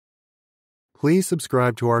Please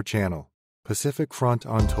subscribe to our channel, Pacific Front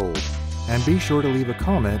Untold, and be sure to leave a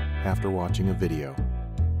comment after watching a video.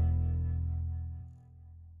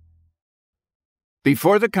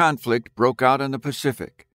 Before the conflict broke out in the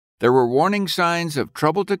Pacific, there were warning signs of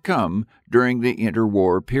trouble to come during the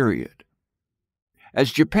interwar period.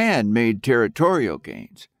 As Japan made territorial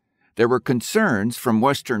gains, there were concerns from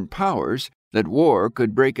Western powers that war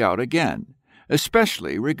could break out again,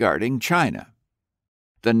 especially regarding China.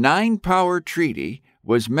 The Nine-Power Treaty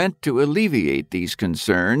was meant to alleviate these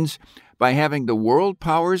concerns by having the world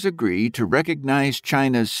powers agree to recognize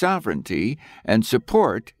China's sovereignty and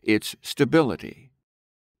support its stability.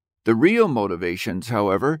 The real motivations,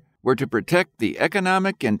 however, were to protect the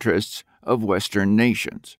economic interests of Western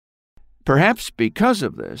nations. Perhaps because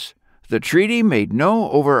of this, the treaty made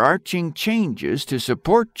no overarching changes to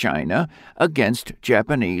support China against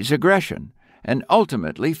Japanese aggression, and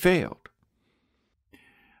ultimately failed.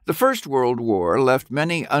 The First World War left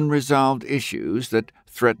many unresolved issues that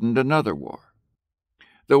threatened another war.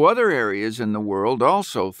 Though other areas in the world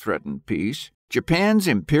also threatened peace, Japan's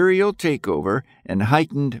imperial takeover and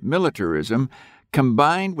heightened militarism,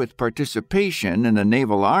 combined with participation in the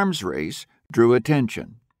naval arms race, drew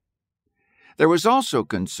attention. There was also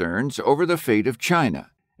concerns over the fate of China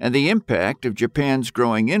and the impact of Japan's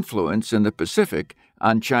growing influence in the Pacific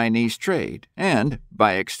on Chinese trade and,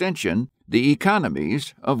 by extension, the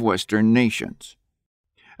economies of Western nations.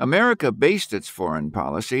 America based its foreign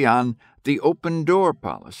policy on the open door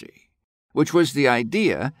policy, which was the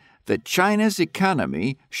idea that China's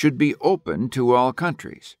economy should be open to all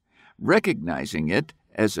countries, recognizing it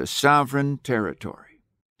as a sovereign territory.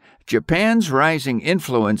 Japan's rising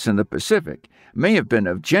influence in the Pacific may have been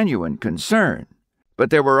of genuine concern, but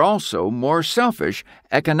there were also more selfish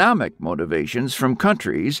economic motivations from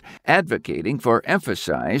countries advocating for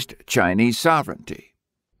emphasized Chinese sovereignty.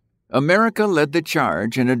 America led the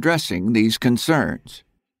charge in addressing these concerns.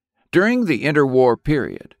 During the interwar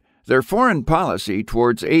period, their foreign policy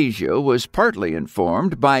towards Asia was partly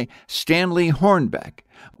informed by Stanley Hornbeck,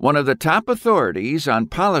 one of the top authorities on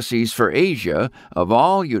policies for Asia of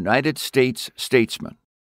all United States statesmen.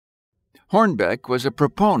 Hornbeck was a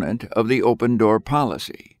proponent of the open door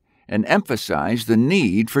policy and emphasized the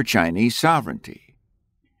need for Chinese sovereignty.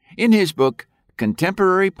 In his book,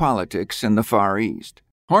 Contemporary Politics in the Far East,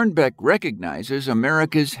 Hornbeck recognizes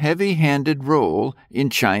America's heavy-handed role in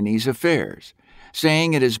Chinese affairs,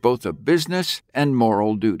 saying it is both a business and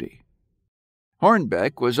moral duty.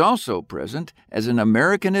 Hornbeck was also present as an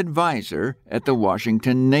American advisor at the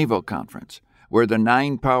Washington Naval Conference, where the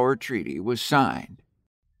Nine-Power Treaty was signed.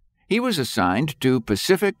 He was assigned to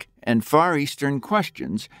Pacific and Far Eastern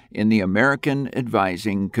questions in the American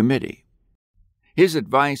Advising Committee. His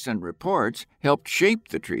advice and reports helped shape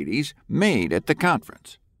the treaties made at the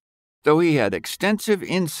conference. Though he had extensive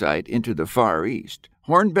insight into the Far East,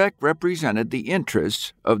 Hornbeck represented the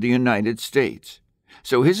interests of the United States,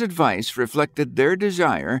 so his advice reflected their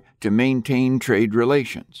desire to maintain trade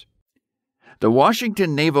relations. The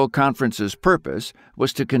Washington Naval Conference's purpose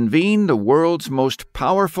was to convene the world's most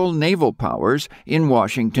powerful naval powers in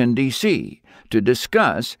Washington, D.C., to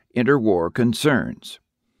discuss interwar concerns.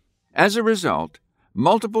 As a result,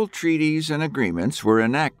 multiple treaties and agreements were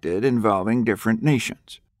enacted involving different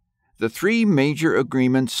nations. The three major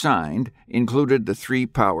agreements signed included the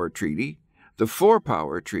Three-Power Treaty, the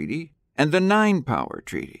Four-Power Treaty, and the Nine-Power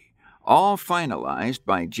Treaty, all finalized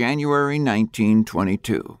by January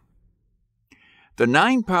 1922. The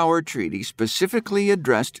Nine-Power Treaty specifically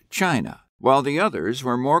addressed China, while the others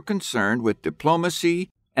were more concerned with diplomacy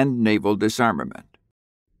and naval disarmament.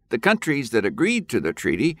 The countries that agreed to the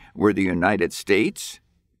treaty were the United States,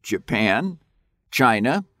 Japan,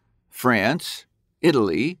 China, France,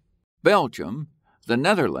 Italy, Belgium, the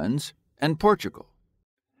Netherlands, and Portugal.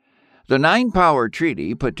 The Nine-Power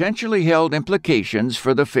Treaty potentially held implications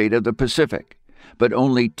for the fate of the Pacific, but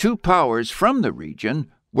only two powers from the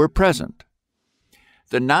region were present.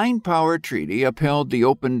 The Nine-Power Treaty upheld the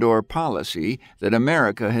open-door policy that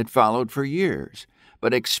America had followed for years,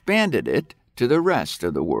 but expanded it to the rest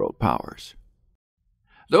of the world powers.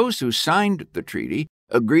 Those who signed the treaty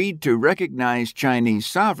agreed to recognize Chinese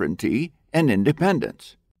sovereignty and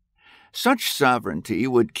independence. Such sovereignty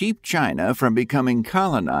would keep China from becoming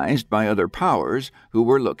colonized by other powers who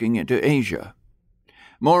were looking into Asia.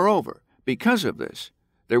 Moreover, because of this,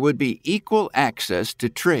 there would be equal access to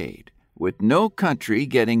trade, with no country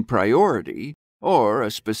getting priority or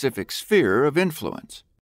a specific sphere of influence.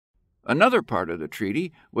 Another part of the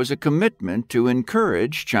treaty was a commitment to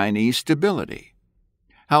encourage Chinese stability.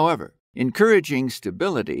 However, Encouraging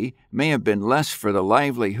stability may have been less for the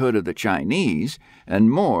livelihood of the Chinese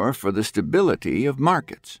and more for the stability of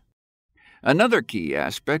markets. Another key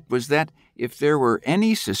aspect was that if there were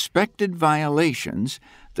any suspected violations,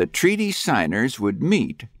 the treaty signers would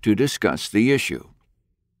meet to discuss the issue.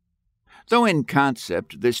 Though in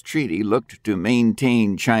concept this treaty looked to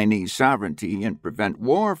maintain Chinese sovereignty and prevent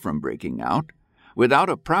war from breaking out, without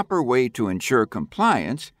a proper way to ensure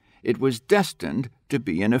compliance, it was destined to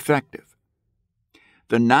be ineffective.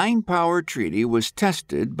 The Nine-Power Treaty was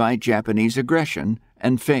tested by Japanese aggression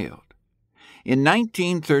and failed. In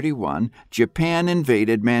 1931, Japan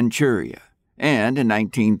invaded Manchuria, and in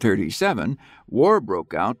 1937, war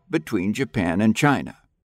broke out between Japan and China.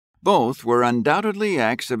 Both were undoubtedly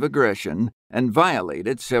acts of aggression and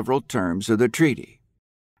violated several terms of the treaty.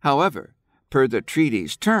 However, per the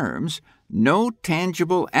treaty's terms, no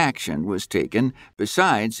tangible action was taken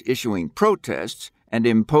besides issuing protests and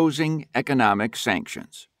imposing economic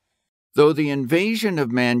sanctions. Though the invasion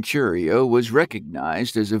of Manchuria was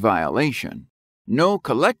recognized as a violation, no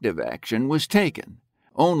collective action was taken,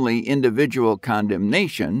 only individual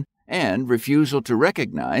condemnation and refusal to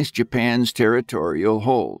recognize Japan's territorial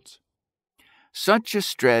holds. Such a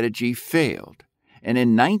strategy failed, and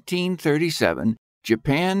in 1937,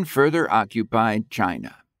 Japan further occupied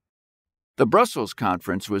China. The Brussels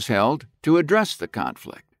Conference was held to address the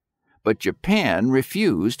conflict, but Japan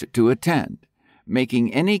refused to attend,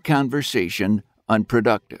 making any conversation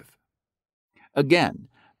unproductive. Again,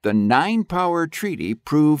 the Nine-Power Treaty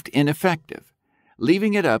proved ineffective,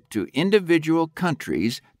 leaving it up to individual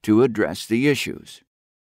countries to address the issues.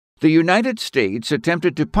 The United States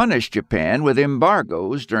attempted to punish Japan with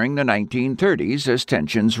embargoes during the 1930s as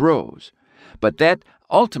tensions rose, but that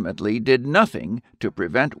ultimately did nothing to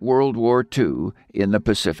prevent World War II in the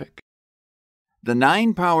Pacific. The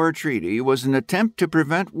Nine-Power Treaty was an attempt to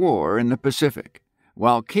prevent war in the Pacific,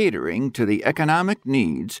 while catering to the economic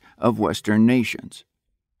needs of Western nations.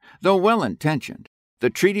 Though well-intentioned, the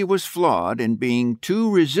treaty was flawed in being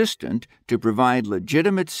too resistant to provide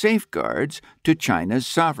legitimate safeguards to China's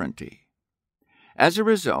sovereignty. As a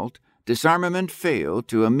result, disarmament failed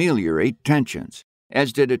to ameliorate tensions,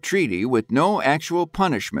 as did a treaty with no actual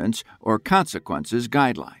punishments or consequences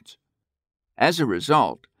guidelines. As a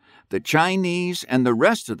result, the Chinese and the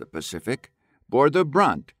rest of the Pacific bore the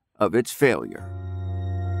brunt of its failure.